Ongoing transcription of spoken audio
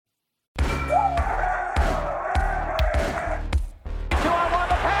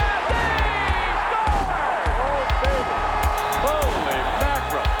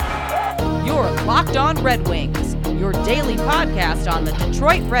On Red Wings, your daily podcast on the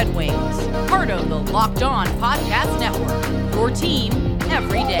Detroit Red Wings. Part of the Locked On Podcast Network, your team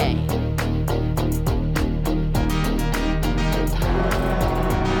every day.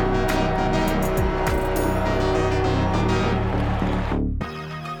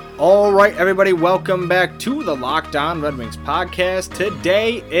 All right, everybody, welcome back to the Locked On Red Wings podcast.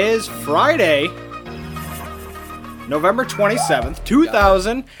 Today is Friday, November 27th,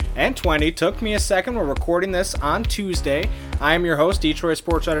 2020. Took me a second. We're recording this on Tuesday. I am your host, Detroit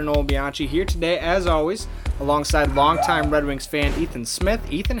sports writer Noel Bianchi, here today, as always, alongside longtime Red Wings fan Ethan Smith.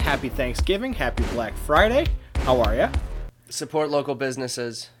 Ethan, happy Thanksgiving, happy Black Friday. How are you? Support local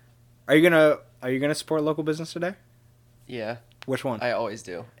businesses. Are you gonna support local business today? Yeah. Which one? I always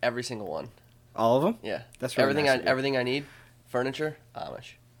do. Every single one. All of them? Yeah. That's really everything I need. Furniture,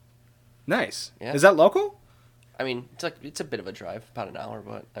 Amish. Nice. Yeah. Is that local? I mean, it's a bit of a drive, about an hour,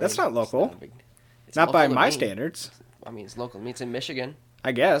 but that's not local. It's not by local to my me. standards. I mean, it's local to me. It's in Michigan.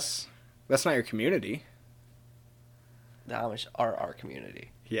 I guess. That's not your community. The Amish are our community.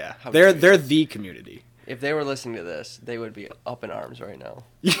 Yeah. How They're dare you. the community. If they were listening to this, they would be up in arms right now.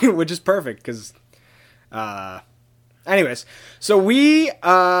 Which is perfect because anyways, so we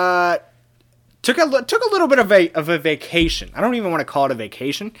took a little bit of a vacation. I don't even want to call it a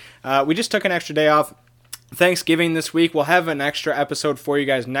vacation. We just took an extra day off. Thanksgiving this week. We'll have an extra episode for you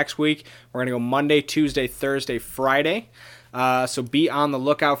guys next week. We're going to go Monday, Tuesday, Thursday, Friday. So be on the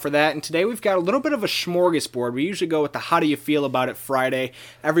lookout for that. And today we've got a little bit of a smorgasbord. We usually go with the How Do You Feel About It Friday.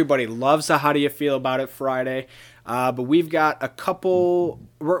 Everybody loves the How Do You Feel About It Friday. But we've got a couple,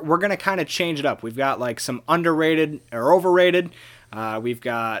 we're going to kind of change it up. We've got like some underrated or overrated. We've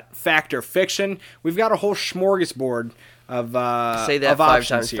got fact or fiction. We've got a whole smorgasbord of Say that of 5 options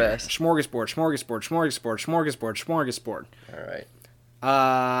times here. fast. Smorgasbord. All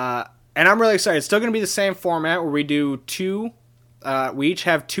right. And I'm really excited. It's still going to be the same format where we do two. We each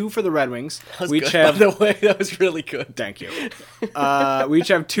have two for the Red Wings. That was we each good, have. by the way, that was really good. Thank you. We each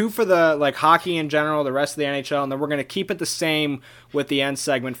have two for the hockey in general, the rest of the NHL, and then we're going to keep it the same with the end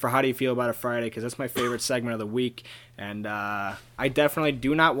segment for How Do You Feel About It Friday, because that's my favorite segment of the week, and I definitely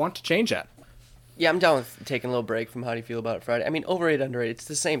do not want to change that. Yeah, I'm down with taking a little break from How Do You Feel About It Friday. I mean, overrated, underrated, it's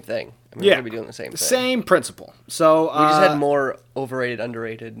the same thing. I mean, Yeah. we're going to be doing the same thing. Same principle. So We just had more overrated,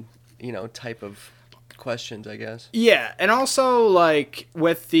 underrated, type of questions, I guess. Yeah, and also like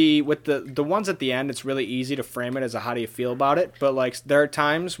with the ones at the end, it's really easy to frame it as a how do you feel about it. But like there are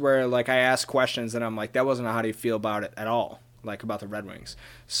times where like I ask questions and I'm like, that wasn't a how do you feel about it at all, like about the Red Wings.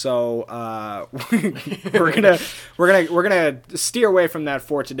 So we're gonna steer away from that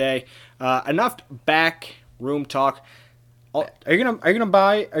for today. Enough back room talk. Are you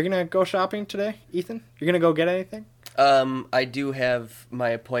gonna go shopping today, Ethan? You're gonna go get anything? I do have my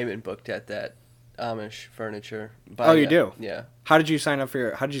appointment booked at that Amish furniture. Oh, you do? Yeah. How did you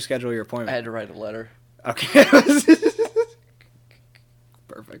schedule your appointment? I had to write a letter. Okay.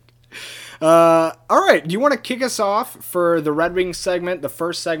 Perfect. All right. Do you want to kick us off for the Red Wings segment, the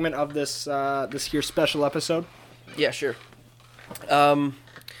first segment of this here special episode? Yeah, sure.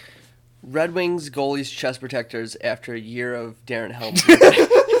 Red Wings goalies chest protectors after a year of Darren Helm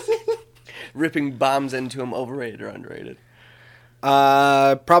ripping bombs into him, overrated or underrated?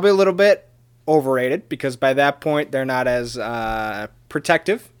 Probably a little bit overrated, because by that point they're not as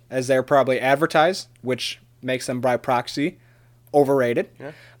protective as they're probably advertised, which makes them by proxy overrated.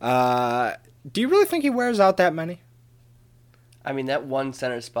 Yeah. Do you really think he wears out that many? I mean, that one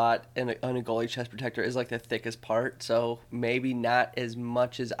center spot on a goalie chest protector is like the thickest part, so maybe not as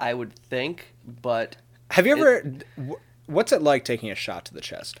much as I would think, but... Have you ever... What's it like taking a shot to the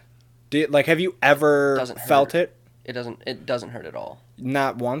chest? Have you ever felt it? It doesn't hurt at all.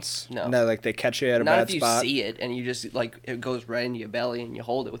 Not once? No. Like they catch you at a Not bad if you spot? see it and you just, like, it goes right into your belly and you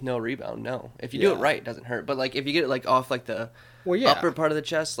hold it with no rebound, no. If you do it right, it doesn't hurt. But, like, if you get it, like, off, like, the upper part of the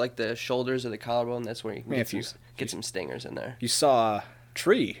chest, like the shoulders or the collarbone, that's where you can get some stingers in there. You saw a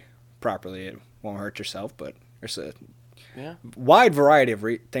tree properly, it won't hurt yourself, but there's a wide variety of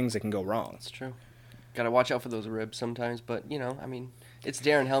things that can go wrong. That's true. Got to watch out for those ribs sometimes, but, I mean, it's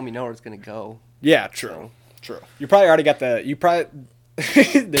Darren Helm, you know where it's going to go. Yeah, true. True. You probably already got they probably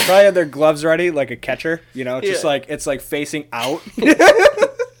had their gloves ready, like a catcher, just like, it's like facing out.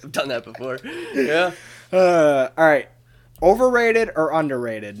 I've done that before. Yeah. All right. Overrated or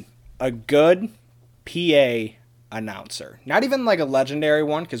underrated? A good PA announcer. Not even like a legendary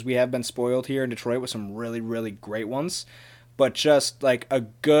one, because we have been spoiled here in Detroit with some really, really great ones. But just like a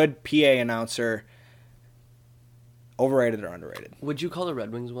good PA announcer Overrated or underrated? Would you call the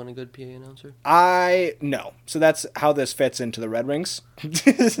Red Wings one a good PA announcer? No. So that's how this fits into the Red Wings.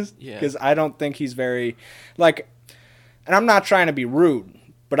 Yeah. Because I don't think he's very, like, and I'm not trying to be rude,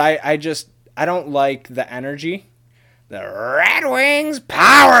 but I don't like the energy. The Red Wings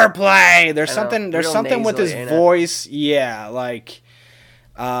power play. There's something with his voice. Yeah, like.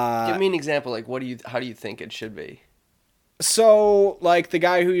 Give me an example. Like, how do you think it should be? So, like, the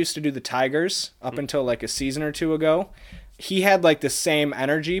guy who used to do the Tigers up until, like, a season or two ago, he had, like, the same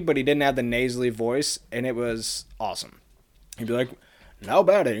energy, but he didn't have the nasally voice, and it was awesome. He'd be like, now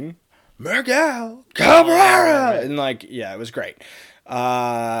batting, Miguel Cabrera! And, like, yeah, it was great.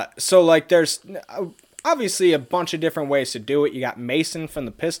 So, like, there's obviously a bunch of different ways to do it. You got Mason from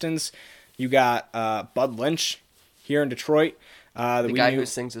the Pistons. You got Bud Lynch here in Detroit. The guy who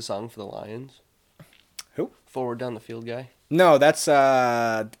sings a song for the Lions. Who? Forward down the field guy. No, that's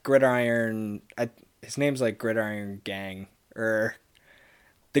Gridiron. His name's like Gridiron Gang or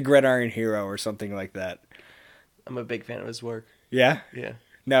the Gridiron Hero or something like that. I'm a big fan of his work. Yeah? Yeah.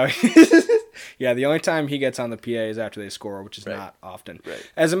 No. Yeah, the only time he gets on the PA is after they score, which is not often. Right.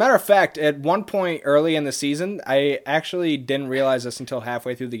 As a matter of fact, at one point early in the season, I actually didn't realize this until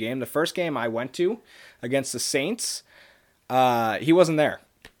halfway through the game. The first game I went to against the Saints, he wasn't there.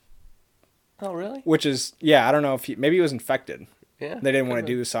 Oh, really? Which is, yeah, I don't know if maybe he was infected. Yeah. They didn't want to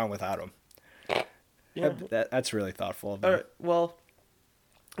do the song without him. Yeah. That's really thoughtful of them. All right, well,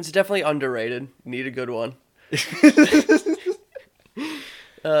 it's definitely underrated. Need a good one.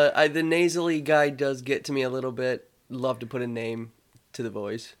 The nasally guy does get to me a little bit. Love to put a name to the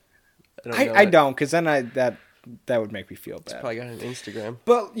voice. I don't, because then that would make me feel bad. It's probably got an Instagram.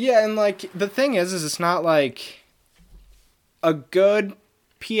 But, yeah, and, like, the thing is it's not, like, a good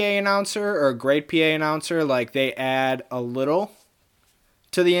PA announcer or a great PA announcer, like, they add a little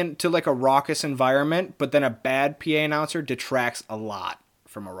to like a raucous environment, but then a bad PA announcer detracts a lot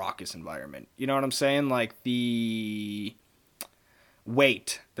from a raucous environment. You know what I'm saying? Like the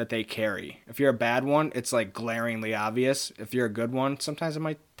weight that they carry. If you're a bad one, it's like glaringly obvious. If you're a good one, sometimes it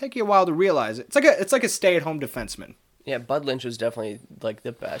might take you a while to realize it. It's like a stay-at-home defenseman. Yeah, Bud Lynch was definitely like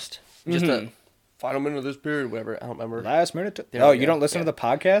the best. Just a final minute of this period, whatever. I don't remember. Last minute. You don't listen to the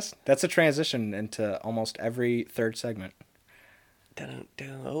podcast? That's a transition into almost every third segment.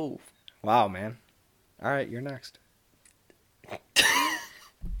 Oh. Wow, man. All right, you're next.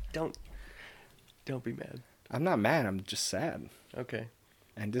 Don't be mad. I'm not mad. I'm just sad. Okay.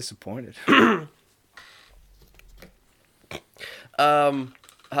 And disappointed.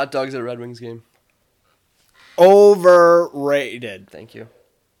 Hot dogs at a Red Wings game. Overrated. Thank you.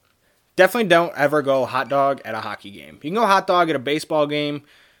 Definitely don't ever go hot dog at a hockey game. You can go hot dog at a baseball game.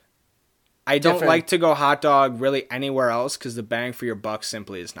 I don't like to go hot dog really anywhere else because the bang for your buck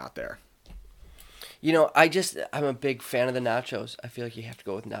simply is not there. You know, I'm a big fan of the nachos. I feel like you have to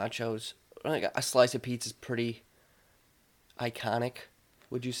go with nachos. Like a slice of pizza is pretty iconic,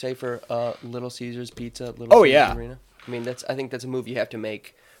 would you say, for Little Caesars Pizza at Little Caesars Arena? I mean, I think that's a move you have to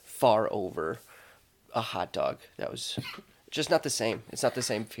make far over a hot dog. That was just not the same. It's not the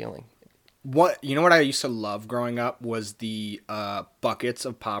same feeling. What I used to love growing up was the buckets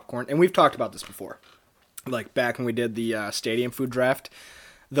of popcorn, and we've talked about this before. Like back when we did the stadium food draft,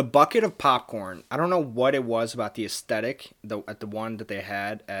 the bucket of popcorn. I don't know what it was about the aesthetic at the one that they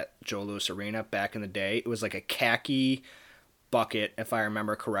had at Joe Louis Arena back in the day. It was like a khaki bucket, if I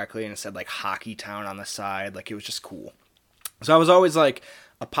remember correctly, and it said like Hockey Town on the side. Like it was just cool. So I was always like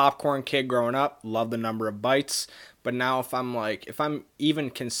a popcorn kid growing up. Loved the number of bites. But now if I'm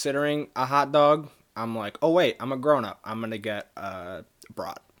even considering a hot dog, I'm like, oh wait, I'm a grown up. I'm gonna get a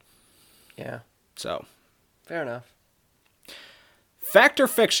brat. Yeah. So. Fair enough. Fact or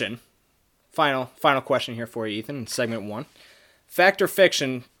fiction? Final question here for you, Ethan, in segment 1. Fact or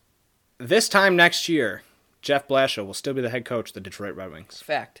fiction? This time next year, Jeff Blashill will still be the head coach of the Detroit Red Wings.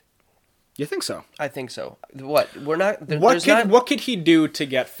 Fact. You think so? I think so. What? We're not. What could he do to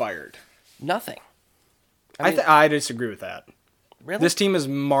get fired? Nothing. I disagree with that. Really? This team is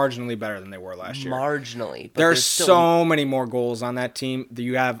marginally better than they were last year. Marginally. But there's so many more goals on that team.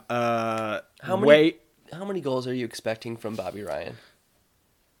 You have how many goals are you expecting from Bobby Ryan?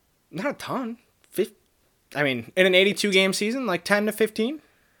 Not a ton. I mean, in an 82-game season, like 10 to 15.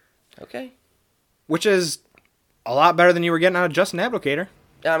 Okay. Which is a lot better than you were getting out of Justin Abdelkader.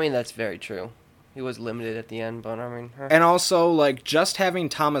 I mean, that's very true. He was limited at the end, but I mean... And also, like, just having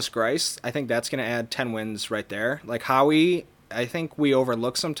Thomas Greiss, I think that's going to add 10 wins right there. Like, Howie, I think we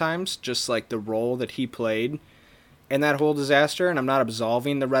overlook sometimes just, like, the role that he played in that whole disaster, and I'm not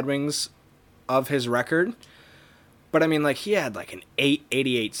absolving the Red Wings of his record. But I mean, like, he had like an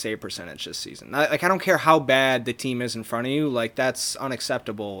 88 save percentage this season. I don't care how bad the team is in front of you. Like, that's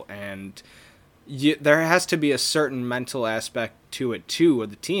unacceptable. And there has to be a certain mental aspect to it, too,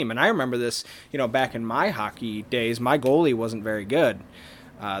 of the team. And I remember this, back in my hockey days, my goalie wasn't very good.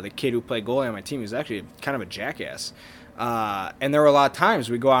 The kid who played goalie on my team was actually kind of a jackass. And there were a lot of times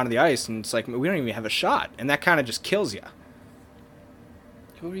we go out on the ice and it's like, we don't even have a shot. And that kind of just kills you.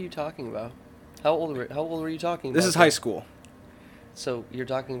 Who are you talking about? How old were you talking about? This is high school. So you're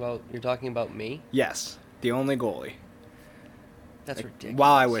talking about me? Yes, the only goalie. That's ridiculous.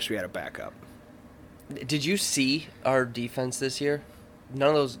 While I wish we had a backup. Did you see our defense this year?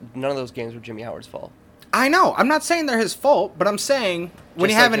 None of those games were Jimmy Howard's fault. I know. I'm not saying they're his fault, but I'm saying when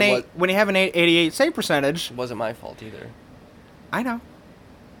you have an 88 save percentage, it wasn't my fault either. I know.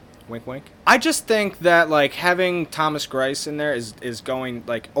 Wink, wink. I just think that, like, having Thomas Greiss in there is going,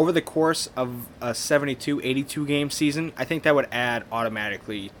 like, over the course of a 72, 82 game season, I think that would add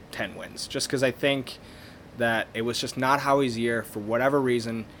automatically 10 wins. Just because I think that it was just not Howie's year for whatever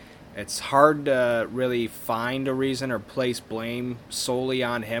reason. It's hard to really find a reason or place blame solely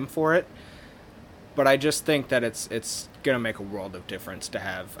on him for it. But I just think that it's going to make a world of difference to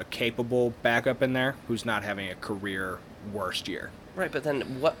have a capable backup in there who's not having a career worst year. Right, but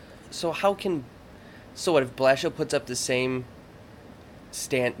then what? So what if Blashill puts up the same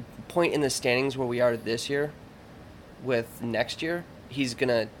point in the standings where we are this year with next year, he's going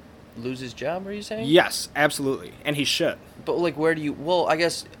to lose his job, are you saying? Yes, absolutely. And he should. But, like, where do you... Well, I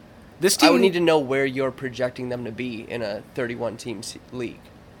guess this team, I would need to know where you're projecting them to be in a 31-team league.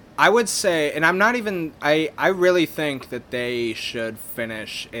 I would say, and I'm not even... I really think that they should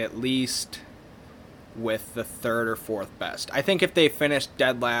finish at least with the third or fourth best. I think if they finish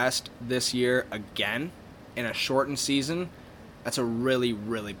dead last this year again in a shortened season, that's a really,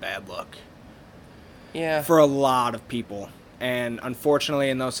 really bad look. Yeah. For a lot of people. And unfortunately,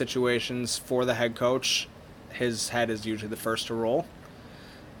 in those situations, for the head coach, his head is usually the first to roll.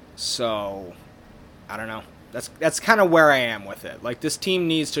 So, I don't know. That's kind of where I am with it. Like, this team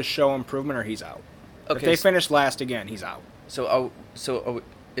needs to show improvement or he's out. Okay, if they finish last again, he's out. So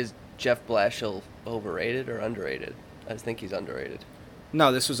is Jeff Blashill overrated or underrated? I think he's underrated.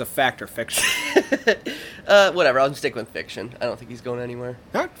 No, this was a fact or fiction. Whatever, I'll stick with fiction. I don't think he's going anywhere.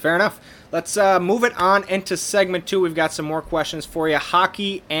 All right, fair enough. Let's move it on into segment 2. We've got some more questions for you.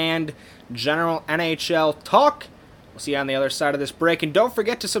 Hockey and general NHL talk. We'll see you on the other side of this break. And don't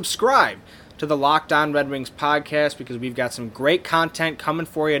forget to subscribe to the Locked On Red Wings podcast because we've got some great content coming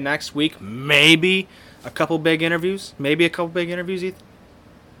for you next week. Maybe a couple big interviews. Ethan.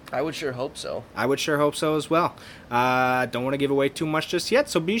 I would sure hope so. I would sure hope so as well. Don't want to give away too much just yet,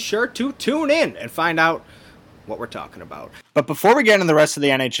 so be sure to tune in and find out what we're talking about. But before we get into the rest of the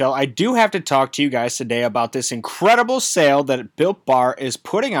NHL, I do have to talk to you guys today about this incredible sale that Built Bar is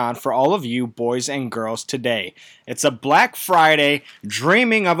putting on for all of you boys and girls today. It's a Black Friday,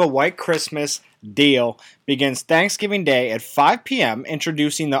 dreaming of a white Christmas deal. Begins Thanksgiving Day at 5 p.m.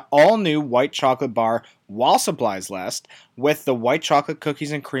 introducing the all-new white chocolate bar while supplies last with the white chocolate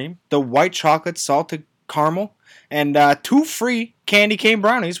cookies and cream, the white chocolate salted caramel, and 2 free candy cane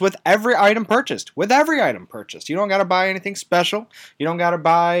brownies with every item purchased. You don't got to buy anything special. You don't got to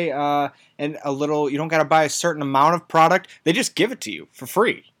buy you don't got to buy a certain amount of product. They just give it to you for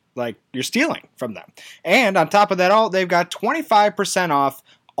free. Like you're stealing from them. And on top of that all, they've got 25% off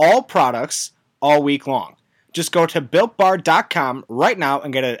all products all week long. Just go to BuiltBar.com right now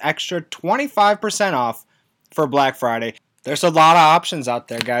and get an extra 25% off for Black Friday. There's a lot of options out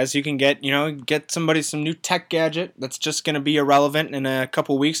there, guys. You can get somebody some new tech gadget that's just going to be irrelevant in a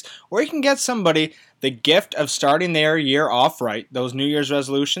couple weeks, or you can get somebody the gift of starting their year off right. Those New Year's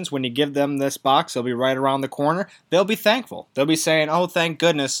resolutions, when you give them this box, they'll be right around the corner. They'll be thankful. They'll be saying, "Oh, thank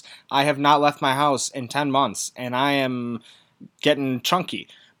goodness, I have not left my house in 10 months, and I am getting chunky.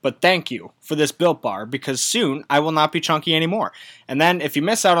 But thank you for this Built Bar, because soon I will not be chunky anymore." And then if you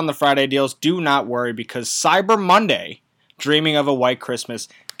miss out on the Friday deals, do not worry, because Cyber Monday, dreaming of a white Christmas,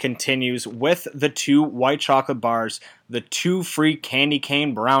 continues with the 2 white chocolate bars, the 2 free candy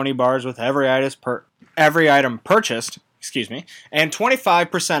cane brownie bars with every item purchased, and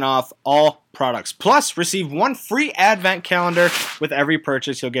 25% off all products. Plus, receive 1 free advent calendar with every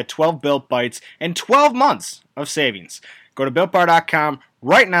purchase. You'll get 12 Built Bites and 12 months of savings. Go to BuiltBar.com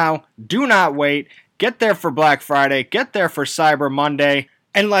right now. Do not wait. Get there for Black Friday. Get there for Cyber Monday.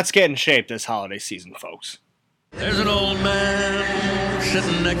 And let's get in shape this holiday season, folks. There's an old man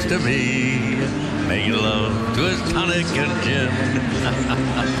sitting next to me, making love to his tonic and gin.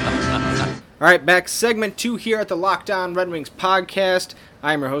 All right, back segment 2 here at the Locked On Red Wings podcast.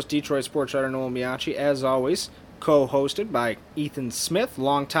 I am your host, Detroit sports writer Noel Miacci. As always, co-hosted by Ethan Smith,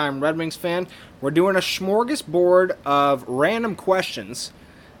 longtime Red Wings fan. We're doing a smorgasbord of random questions.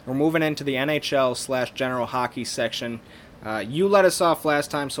 We're moving into the NHL/general hockey section. You let us off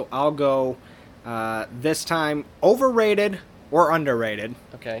last time, so I'll go this time. Overrated or underrated?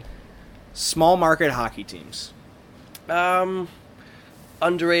 Okay. Small market hockey teams.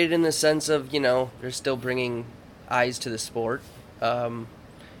 Underrated in the sense of, they're still bringing eyes to the sport. I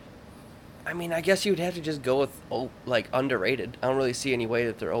guess you'd have to just go with, underrated. I don't really see any way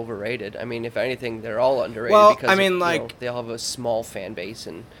that they're overrated. If anything, they're all underrated because they all have a small fan base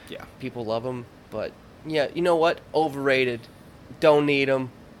and people love them. But, yeah, you know what? Overrated. Don't need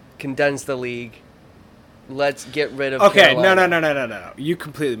them. Condense the league. Let's get rid of Carolina. No. You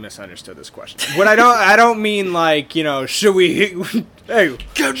completely misunderstood this question. What I don't mean should we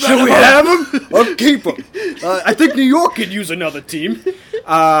have him or keep him? I think New York could use another team.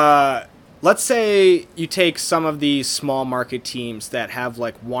 Let's say you take some of these small market teams that have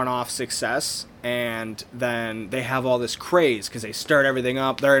one-off success, and then they have all this craze because they start everything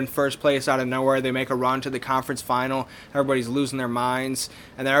up. They're in first place out of nowhere. They make a run to the conference final. Everybody's losing their minds,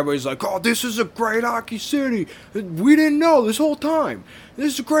 and then everybody's like, "Oh, this is a great hockey city. We didn't know this whole time.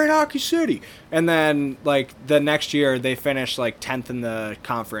 This is a great hockey city." And then the next year they finish 10th in the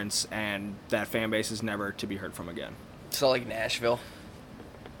conference, and that fan base is never to be heard from again. So Nashville.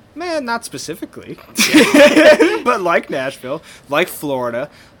 Man, not specifically, but like Nashville, like Florida,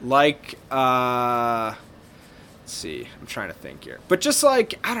 let's see, I'm trying to think here. But just I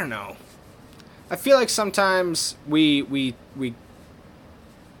don't know. I feel like sometimes we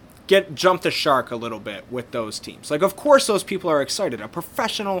jump the shark a little bit with those teams. Of course those people are excited. A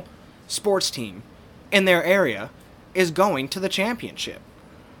professional sports team in their area is going to the championship.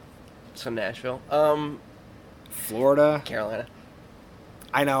 So Nashville. Florida. Carolina.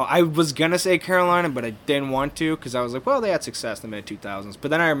 I know. I was going to say Carolina, but I didn't want to because I was like, well, they had success in the mid-2000s. But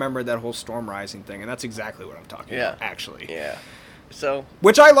then I remembered that whole Storm Rising thing, and that's exactly what I'm talking about, actually. Yeah. So.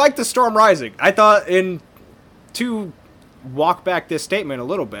 Which I like the Storm Rising. I thought, to walk back this statement a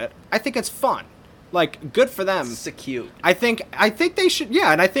little bit, I think it's fun. Good for them. It's cute. I think they should,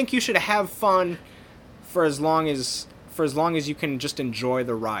 and I think you should have fun for as long as you can just enjoy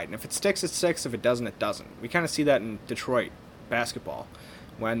the ride. And if it sticks, it sticks. If it doesn't, it doesn't. We kind of see that in Detroit basketball.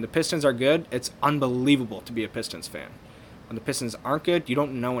 When the Pistons are good, it's unbelievable to be a Pistons fan. When the Pistons aren't good, you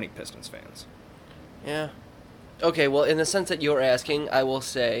don't know any Pistons fans. Yeah. Okay, well, in the sense that you're asking, I will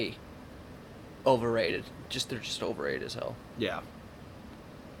say overrated. They're just overrated as hell. Yeah.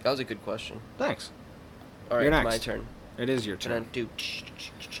 That was a good question. Thanks. All right, You're next. My turn. It is your turn. And then do.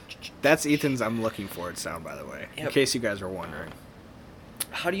 That's Ethan's I'm looking for it sound, by the way, in case you guys are wondering.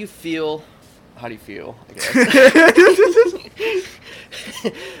 How do you feel, I guess?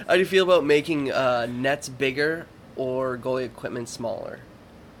 How do you feel about making nets bigger or goalie equipment smaller?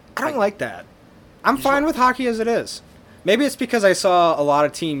 I don't like that. I'm fine with hockey as it is. Maybe it's because I saw a lot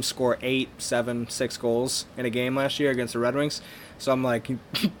of teams score 8, 7, 6 goals in a game last year against the Red Wings. So I'm like,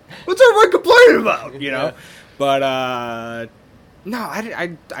 what's everyone complaining about? Yeah. But no,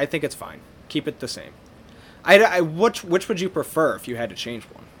 I think it's fine. Keep it the same. Which would you prefer if you had to change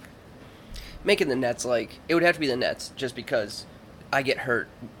one? Making the nets, it would have to be the nets, just because I get hurt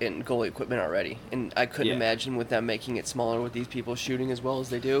in goalie equipment already, and I couldn't imagine with them making it smaller with these people shooting as well as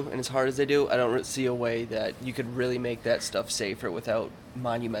they do and as hard as they do. I don't see a way that you could really make that stuff safer without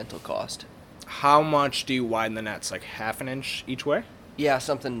monumental cost. How much do you widen the nets? Half an inch each way? Yeah,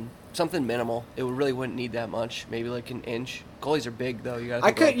 something minimal. It really wouldn't need that much. Maybe an inch. Goalies are big though. You gotta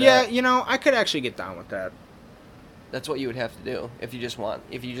think about that. I could actually get down with that. That's what you would have to do if you just want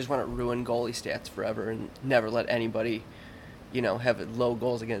to ruin goalie stats forever and never let anybody, have low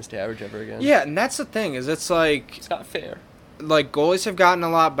goals against average ever again. Yeah, and that's the thing is it's not fair. Goalies have gotten a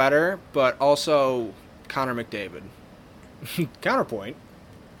lot better, but also Connor McDavid. Counterpoint.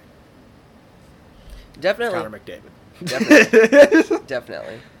 Definitely. Connor McDavid. Definitely.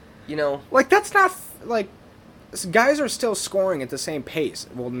 Definitely. That's not guys are still scoring at the same pace.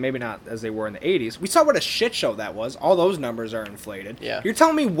 Well, maybe not as they were in the 80s. We saw what a shit show that was. All those numbers are inflated. Yeah. You're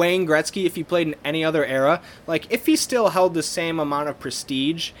telling me Wayne Gretzky, if he played in any other era, if he still held the same amount of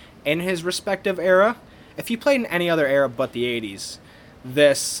prestige in his respective era, if he played in any other era but the 80s,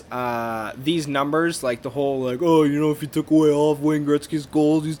 these numbers, the whole, if you took away all of Wayne Gretzky's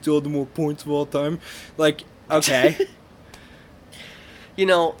goals, he still had the more points of all time. Okay.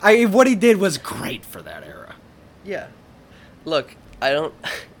 What he did was great for that era. Yeah. Look, I'm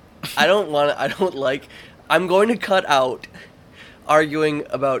going to cut out arguing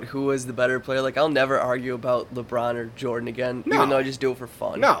about who was the better player. I'll never argue about LeBron or Jordan again, even though I just do it for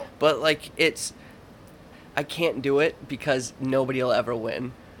fun. No. But, I can't do it because nobody will ever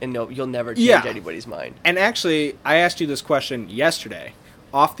win, and you'll never change anybody's mind. And actually, I asked you this question yesterday,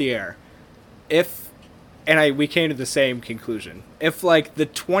 off the air. We came to the same conclusion. If, like, the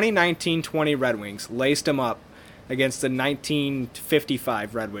 2019-20 Red Wings laced them up against the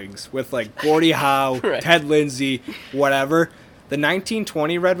 1955 Red Wings with, like, Gordie Howe, right. Ted Lindsay, whatever, the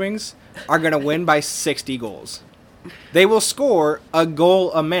 1920 Red Wings are going to win by 60 goals. They will score a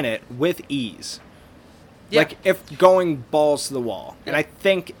goal a minute with ease. Yeah. Like, if going balls to the wall. Yeah. And I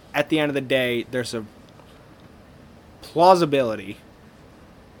think, at the end of the day, there's a plausibility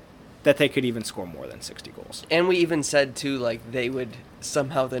that they could even score more than 60 goals. And we even said, too, like, the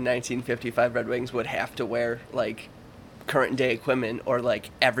 1955 Red Wings would have to wear, like, current-day equipment, or, like,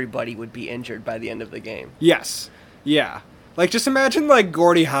 everybody would be injured by the end of the game. Yes. Yeah. Like, just imagine, like,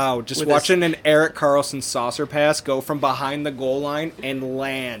 Gordie Howe just watching an Erik Karlsson saucer pass go from behind the goal line and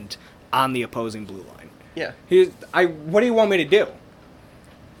land on the opposing blue line. Yeah. What do you want me to do?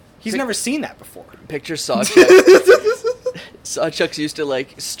 He's never seen that before. Picture Sawchuk. Sawchuk's used to,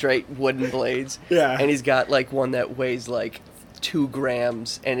 like, straight wooden blades. Yeah. And he's got, like, one that weighs, like, 2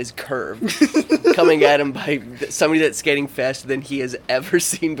 grams and is curved. Coming at him by somebody that's skating faster than he has ever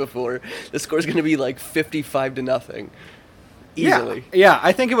seen before. The score's going to be, like, 55-0. Easily. Yeah,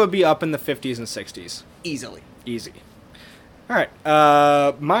 I think it would be up in the 50s and 60s. Easily. Easy. All right.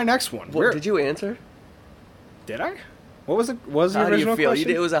 My next one. Did you answer? Did I? What was it? Was the original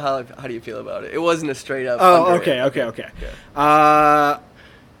question? It was a how do you feel about it? It wasn't a straight up. Oh, okay. Yeah.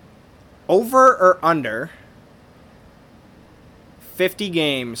 Over or under 50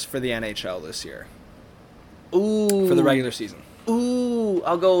 games for the NHL this year? Ooh. For the regular season. Ooh,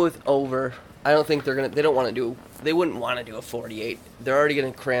 I'll go with over. I don't think they wouldn't want to do a 48. They're already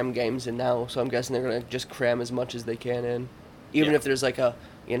going to cram games in now, so I'm guessing they're going to just cram as much as they can in. Even if there's like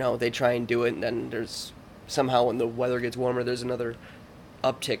they try and do it, and then there's somehow when the weather gets warmer, there's another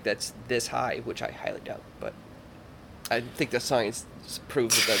uptick that's this high, which I highly doubt. But I think the science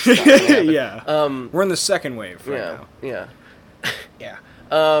proves that that's not going to happen. Yeah. We're in the second wave right now. Yeah. Yeah.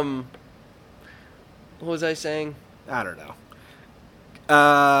 What was I saying? I don't know.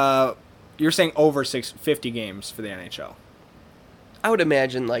 You're saying over 50 games for the NHL. I would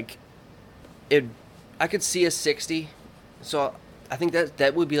imagine, like, I could see a 60. So I think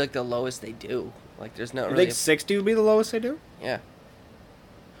that would be, like, the lowest they do. Like, there's not really... You think 60 would be the lowest they do? Yeah.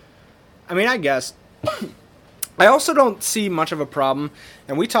 I mean, I guess. I also don't see much of a problem,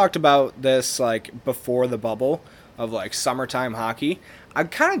 and we talked about this, like, before the bubble of, like, summertime hockey. I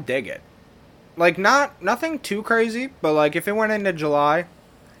kind of dig it. Like, nothing too crazy, but, like, if it went into July,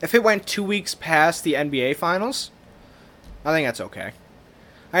 if it went 2 weeks past the NBA Finals, I think that's okay.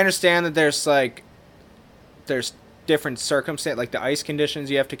 I understand that there's different circumstances, like the ice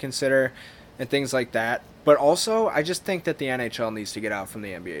conditions you have to consider and things like that. But also, I just think that the NHL needs to get out from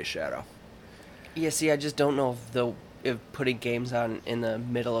the NBA shadow. Yeah, see, I just don't know if putting games on in the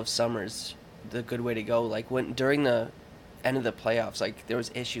middle of summer is the good way to go. Like, during the end of the playoffs, like, there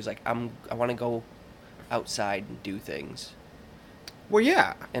was issues. Like, I want to go outside and do things. Well,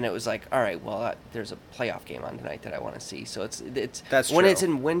 yeah. And it was like, all right, well, there's a playoff game on tonight that I want to see. So it's that's when true. It's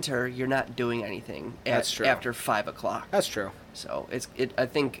in winter, you're not doing anything after 5 o'clock. That's true. So I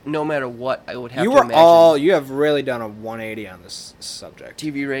think no matter what, I would have to imagine. You have really done a 180 on this subject.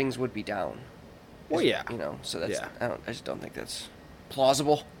 TV ratings would be down. Well, yeah. So that's, I just don't think that's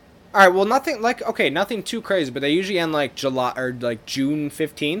plausible. All right, well, nothing too crazy, but they usually end like July or like June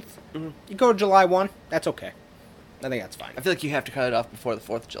 15th. Mm-hmm. You go July 1, that's okay. I think that's fine. I feel like you have to cut it off before the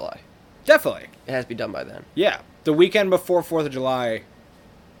 4th of July. Definitely. It has to be done by then. Yeah. The weekend before 4th of July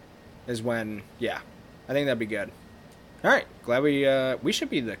is when, I think that'd be good. All right. Glad we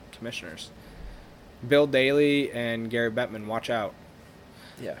should be the commissioners. Bill Daly and Gary Bettman, watch out.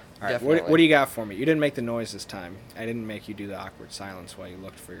 Yeah, all right. What do you got for me? You didn't make the noise this time. I didn't make you do the awkward silence while you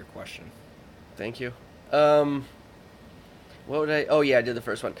looked for your question. Thank you. What would I... Oh, yeah, I did the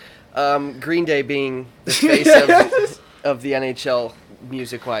first one. Green Day being the face of the NHL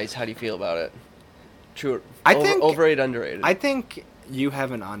music-wise, how do you feel about it? True. I think overrated, underrated. I think you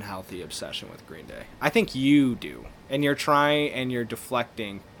have an unhealthy obsession with Green Day. I think you do. And you're trying and you're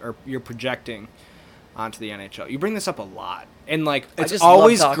deflecting or you're projecting onto the NHL. You bring this up a lot. And, like, it's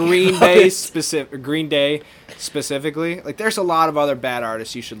always Green Day specifically. Like, there's a lot of other bad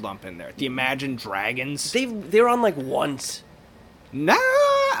artists you should lump in there. The Imagine Dragons. They were on, like, once. Nah,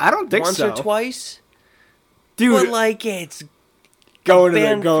 I don't think once so. Once or twice? Dude. But, like, it's... Going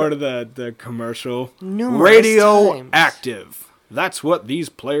to the commercial. Radioactive. That's what these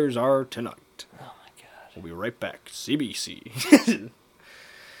players are tonight. Oh, my God. We'll be right back. CBC.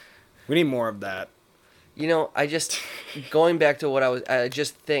 We need more of that. I just going back to what I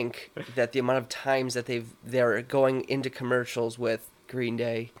just think that the amount of times that they're going into commercials with Green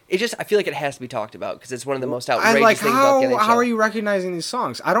Day, I feel like it has to be talked about because it's one of the most outrageous things about the NHL. How are you recognizing these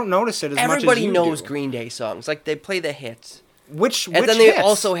songs? I don't notice it as much as you do. Everybody knows Green Day songs. Like they play the hits. Which and then hits? They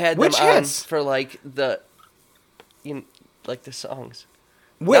also had them on for like the songs.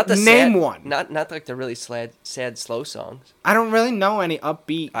 Name one. Not like the really sad, slow songs. I don't really know any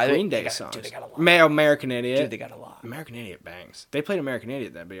upbeat Green Day songs. Dude, they got a lot. American Idiot. Dude, they got a lot. American Idiot bangs. They played American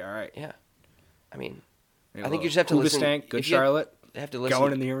Idiot, that'd be all right. Yeah. I mean, I think you just have to listen. Stank, Good Charlotte. Have to listen.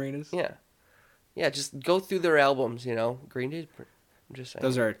 Going in the arenas. Yeah. Yeah, just go through their albums, Green Day, I'm just saying.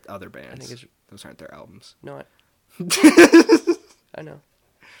 Those are other bands. Those aren't their albums. No, I know.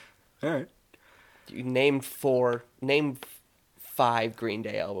 All right. You name 5 Green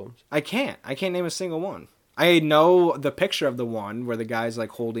Day albums. I can't name a single one. I know the picture of the one where the guy's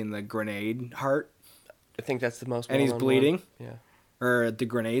like holding the grenade heart. I think that's the most. And he's bleeding. One. Yeah. Or the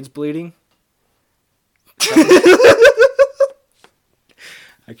grenade's bleeding.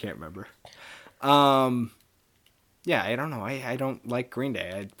 I can't remember. Yeah, I don't know. I don't like Green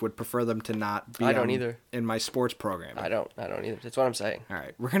Day. I would prefer them to not be either. In my sports program. I don't either. That's what I'm saying. All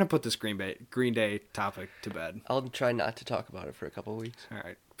right. We're going to put this Green Day topic to bed. I'll try not to talk about it for a couple of weeks. All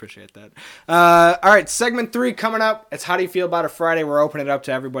right. Appreciate that. All right. Segment 3 coming up. It's How Do You Feel About It Friday? We're opening it up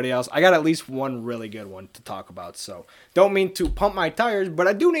to everybody else. I got at least one really good one to talk about. So don't mean to pump my tires, but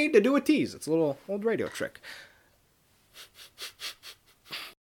I do need to do a tease. It's a little old radio trick.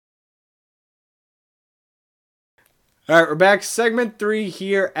 All right, we're back. Segment 3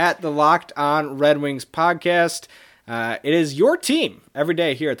 here at the Locked On Red Wings podcast. It is your team every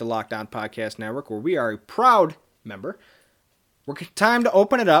day here at the Locked On Podcast Network, where we are a proud member. We're time to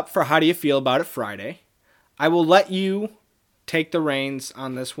open it up for How Do You Feel About It Friday. I will let you take the reins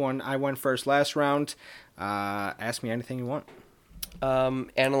on this one. I went first last round. Ask me anything you want.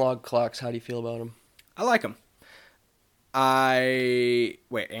 Analog clocks, how do you feel about them? I like them.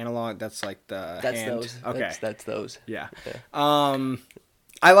 Analog, that's like that's hand. Those. Okay. That's those. Yeah.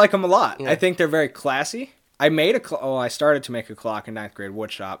 I like them a lot. Yeah. I think they're very classy. I started to make a clock in 9th grade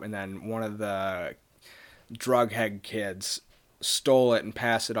woodshop, and then one of the drug head kids stole it and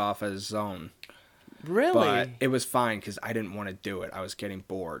passed it off as his own. Really? But it was fine because I didn't want to do it. I was getting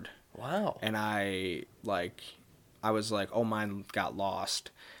bored. Wow. And I was like, oh, mine got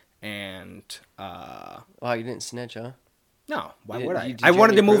lost. And wow, you didn't snitch, huh? No, why would I? I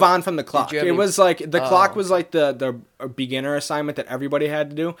wanted to move on from the clock. It was like the clock was like the beginner assignment that everybody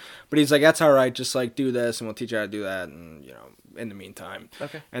had to do. But he's like, that's all right. Just like do this, and we'll teach you how to do that. And in the meantime,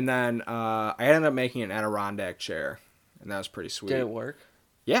 okay. And then I ended up making an Adirondack chair, and that was pretty sweet. Did it work?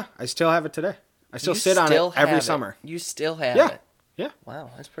 Yeah, I still have it today. I still sit on it every summer. You still have it? Yeah. Wow,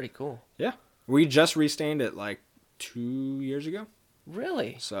 that's pretty cool. Yeah, we just restained it like 2 years ago.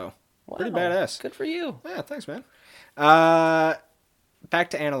 Really? So wow. Pretty badass. Good for you. Yeah, thanks, man. Back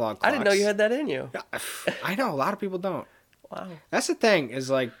to analog clocks. I didn't know you had that in you. I know, a lot of people don't. Wow. That's the thing, is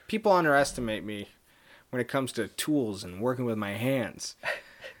like, people underestimate me when it comes to tools and working with my hands.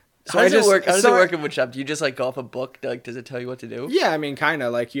 So How does it work in woodshop? Do you just like go off a book? Like, does it tell you what to do? Yeah, I mean, kind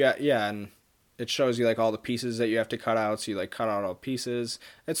of. Like, yeah, and it shows you like all the pieces that you have to cut out. So you like cut out all the pieces.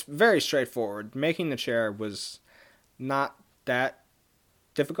 It's very straightforward. Making the chair was not that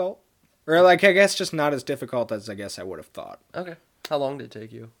difficult. Or, like, I guess just not as difficult as I guess I would have thought. Okay. How long did it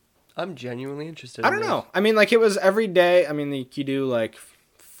take you? I'm genuinely interested. I don't know. I mean, like, it was every day. I mean, you do, like,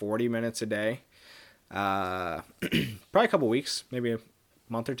 40 minutes a day. Probably a couple weeks. Maybe a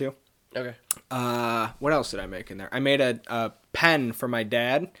month or two. Okay. What else did I make in there? I made a pen for my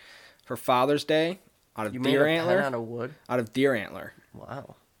dad for Father's Day out of deer antler. Pen out of wood? Out of deer antler.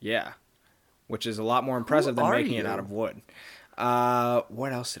 Wow. Yeah. Which is a lot more impressive than making it out of wood.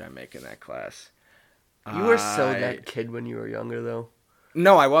 What else did I make in that class? You were so that kid when you were younger, though.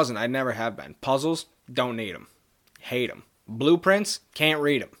 No, I wasn't. I never have been. Puzzles, don't need them. Hate them. Blueprints, can't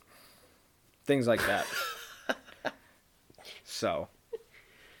read them. Things like that. So,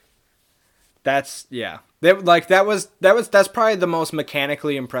 that's probably the most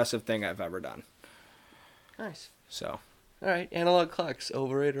mechanically impressive thing I've ever done. Nice. So. All right, analog clocks,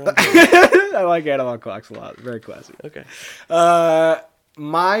 overrated or I like analog clocks a lot. Very classy. Okay.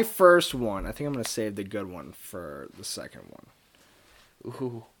 My first one, I think I'm going to save the good one for the second one.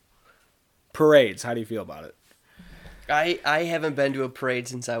 Ooh. Parades, how do you feel about it? I haven't been to a parade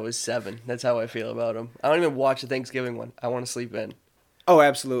since I was 7. That's how I feel about them. I don't even watch the Thanksgiving one. I want to sleep in. Oh,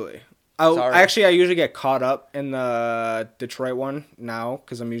 absolutely. Actually, I usually get caught up in the Detroit one now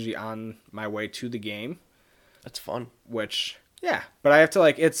because I'm usually on my way to the game. That's fun. Which Yeah, but I have to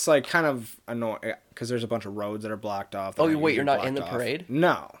like it's like kind of annoying because there's a bunch of roads that are blocked off. Oh, wait, you're not in the parade?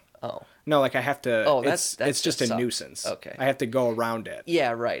 No. Oh. No, like I have to. Oh, it's just a nuisance. Okay. I have to go around it.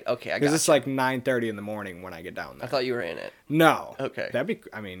 Yeah, right. Okay, I got. Because it's like 9:30 in the morning when I get down there. I thought you were in it. No. Okay. That'd be.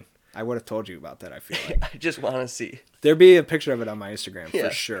 I mean, I would have told you about that. I feel like. I just want to see. There'd be a picture of it on my Instagram for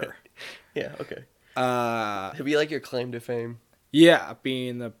sure. Yeah. Okay. It'd be like your claim to fame. Yeah,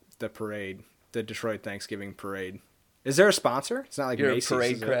 being the parade, the Detroit Thanksgiving parade. Is there a sponsor? It's not like You're Macy's. A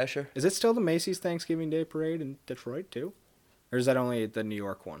parade crasher. Is it still the Macy's Thanksgiving Day parade in Detroit too, or is that only the New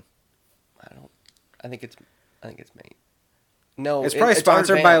York one? I think it's May. No, it's probably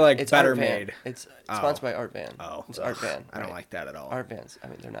sponsored by like Better Made. It's sponsored by Art Van. Oh, it's Art Van. I don't like that at all. Art Vans. I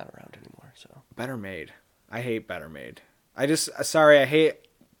mean, they're not around anymore. So Better Made. I hate Better Made. I don't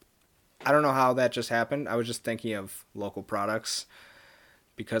know how that just happened. I was just thinking of local products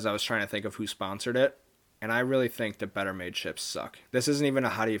because I was trying to think of who sponsored it. And I really think that Better Made chips suck. This isn't even a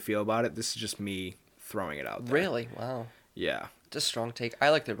how do you feel about it. This is just me throwing it out there. Really? Wow. Yeah. It's a strong take. I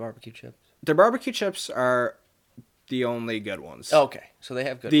like their barbecue chips. Their barbecue chips are the only good ones. Okay. So they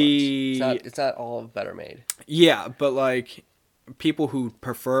have good ones. It's not all Better Made. Yeah, but like people who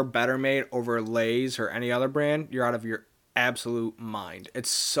prefer Better Made over Lay's or any other brand, you're out of your absolute mind.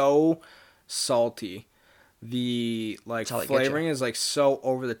 It's so salty. The like flavoring is like so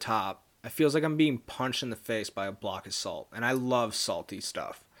over the top. It feels like I'm being punched in the face by a block of salt. And I love salty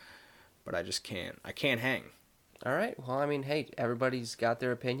stuff. But I just can't. I can't hang. All right. Well, I mean, hey, everybody's got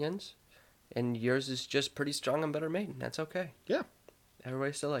their opinions. And yours is just pretty strong and Better Made. And that's okay. Yeah.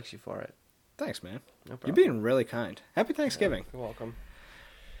 Everybody still likes you for it. Thanks, man. No problem. You're being really kind. Happy Thanksgiving. You're welcome.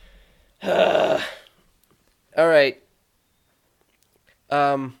 All right.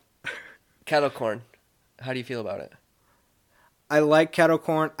 Kettle corn. How do you feel about it? I like kettle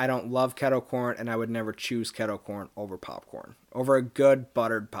corn. I don't love kettle corn, and I would never choose kettle corn over popcorn. Over a good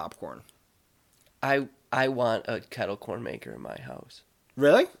buttered popcorn. I want a kettle corn maker in my house.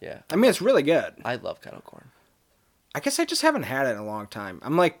 Really? Yeah. I mean, it's really good. I love kettle corn. I guess I just haven't had it in a long time.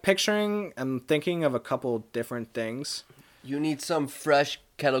 I'm like I'm thinking of a couple different things. You need some fresh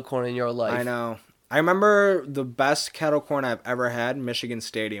kettle corn in your life. I know. I remember the best kettle corn I've ever had in Michigan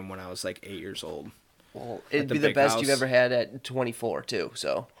Stadium when I was like 8 years old. Well, it'd be the best you've ever had at 24 too,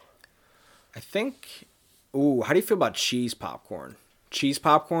 so. I think, how do you feel about cheese popcorn? Cheese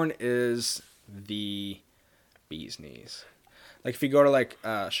popcorn is the bee's knees. Like if you go to like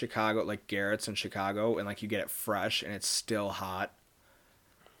Chicago, like Garrett's in Chicago, and like you get it fresh and it's still hot.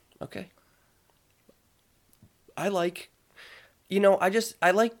 Okay. I like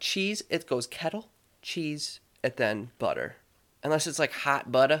cheese. It goes kettle, cheese, and then butter. Unless it's like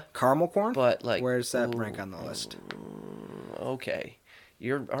hot butter. Caramel corn? But like, where's that rank on the list? Okay.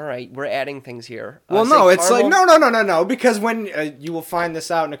 You're all right. We're adding things here. Well, no, it's caramel, like no. Because when you will find this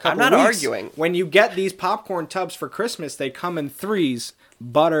out in a couple of weeks. I'm not arguing. When you get these popcorn tubs for Christmas, they come in threes: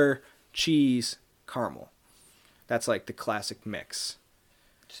 butter, cheese, caramel. That's like the classic mix.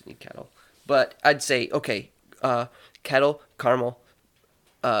 Just need kettle, but I'd say okay. Kettle, caramel.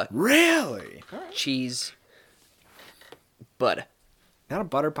 Really? Cheese. Butter. Not a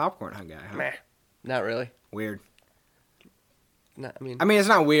butter popcorn guy, huh? Meh. Not really. Weird. I mean, it's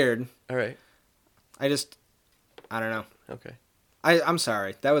not weird. All right. I don't know. Okay. I'm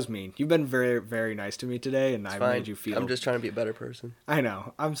sorry. That was mean. You've been very, very nice to me today, and I made you feel... I'm just trying to be a better person. I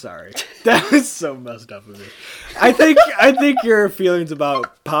know. I'm sorry. That was so messed up of me. I think your feelings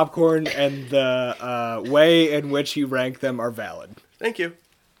about popcorn and the way in which you rank them are valid. Thank you.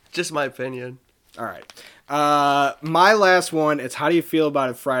 Just my opinion. All right. My last one is how do you feel about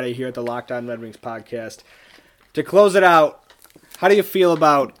it Friday here at the Locked On Red Wings podcast? To close it out, how do you feel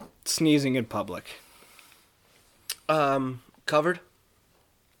about sneezing in public? Covered?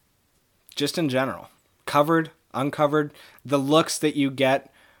 Just in general. Covered, uncovered, the looks that you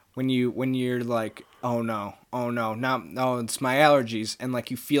get when you're like, oh no, no, it's my allergies, and like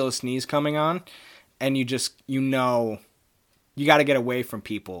you feel a sneeze coming on, and you just, you got to get away from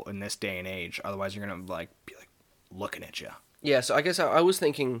people in this day and age, otherwise you're gonna like be like looking at you. Yeah, so I guess I was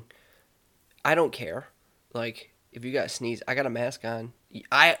thinking, I don't care. Like if you got a sneeze, I got a mask on.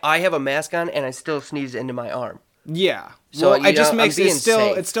 I have a mask on and I still sneeze into my arm. Yeah. So well, it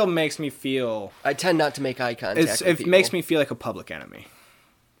still makes me feel. I tend not to make eye contact. It makes me feel like a public enemy.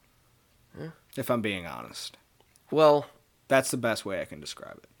 Huh? If I'm being honest. Well, that's the best way I can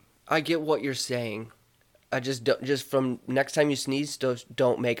describe it. I get what you're saying. I just from next time you sneeze,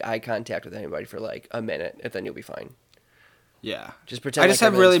 don't make eye contact with anybody for like a minute, and then you'll be fine. Yeah. Just pretend. I just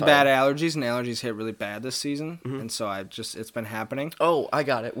have really bad allergies, and allergies hit really bad this season, and so it's been happening. Oh, I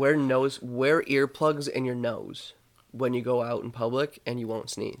got it. Wear earplugs in your nose. when you go out in public and you won't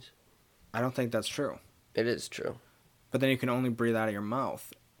sneeze. I don't think that's true. It is true. But then you can only breathe out of your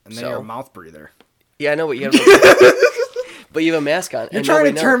mouth, and then you're a mouth breather. Yeah, I know what you have. But you have a mask on. You're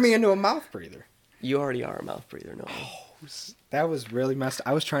trying to turn me into a mouth breather. You already are a mouth breather, no. Oh, that was really messed up.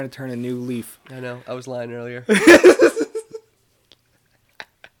 I was trying to turn a new leaf. I know. I was lying earlier.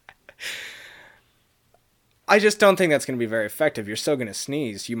 I just don't think that's going to be very effective. You're still going to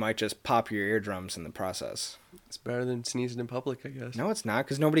sneeze. You might just pop your eardrums in the process. It's better than sneezing in public, I guess. No, it's not,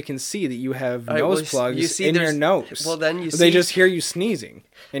 because nobody can see that you have nose plugs in your nose. Well, then they just hear you sneezing,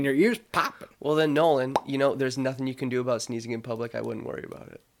 and your ears popping. Well, then, Nolan, there's nothing you can do about sneezing in public. I wouldn't worry about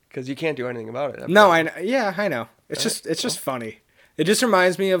it, because you can't do anything about it. No, I know. Yeah, I know. It's just funny. It just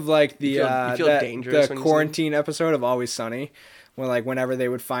reminds me of like the the quarantine episode of Always Sunny, when like whenever they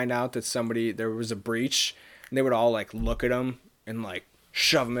would find out that there was a breach, and they would all like look at him and like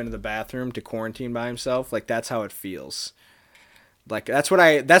shove him into the bathroom to quarantine by himself. Like that's how it feels. Like that's what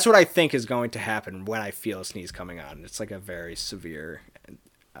I think is going to happen when I feel a sneeze coming on. It's like a very severe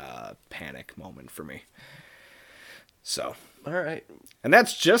panic moment for me. So. All right. And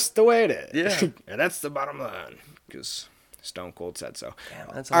that's just the way it is. Yeah. And that's the bottom line, because Stone Cold said so.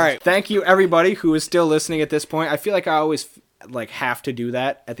 Damn, that's all right. Thank you, everybody who is still listening at this point. I feel like I always have to do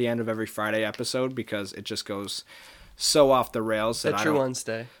that at the end of every Friday episode, because it just goes so off the rails. The true ones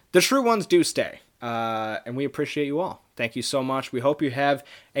stay. The true ones do stay. And we appreciate you all. Thank you so much. We hope you have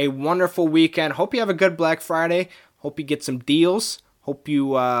a wonderful weekend. Hope you have a good Black Friday. Hope you get some deals. Hope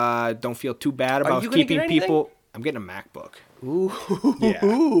you don't feel too bad about keeping people. I'm getting a MacBook. Ooh.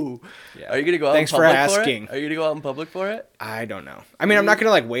 Yeah. Are you going to go out Thanks in public for asking. for it? Are you going to go out in public for it? I don't know. I mean, I'm not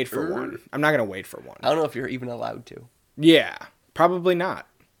going to wait for one. I'm not going to wait for one. I don't know if you're even allowed to. Yeah, probably not.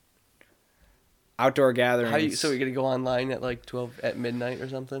 Outdoor gatherings. So you're going to go online at 12 at midnight or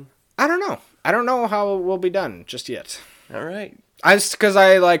something? I don't know. I don't know how it will be done just yet. All right. Because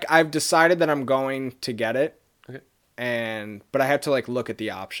I've decided that I'm going to get it. But I have to look at the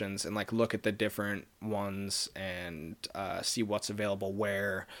options and look at the different ones and see what's available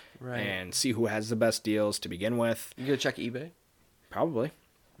where, and see who has the best deals to begin with. You gonna check eBay? Probably.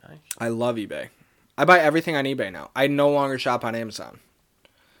 Nice. I love eBay. I buy everything on eBay now. I no longer shop on Amazon.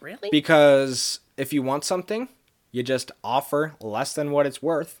 Really? Because if you want something, you just offer less than what it's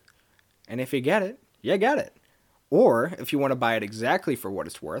worth, and if you get it, you get it. Or if you want to buy it exactly for what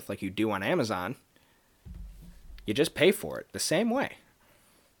it's worth, like you do on Amazon, you just pay for it the same way,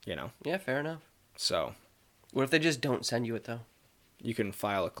 Yeah, fair enough. So. What if they just don't send you it, though? You can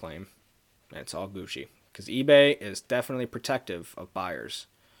file a claim, and it's all Gucci. Because eBay is definitely protective of buyers.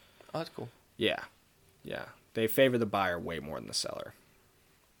 Oh, that's cool. Yeah. They favor the buyer way more than the seller.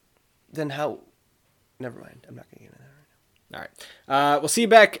 Then how? Never mind. I'm not going to get into that right now. All right. We'll see you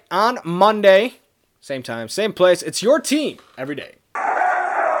back on Monday. Same time, same place. It's your team every day.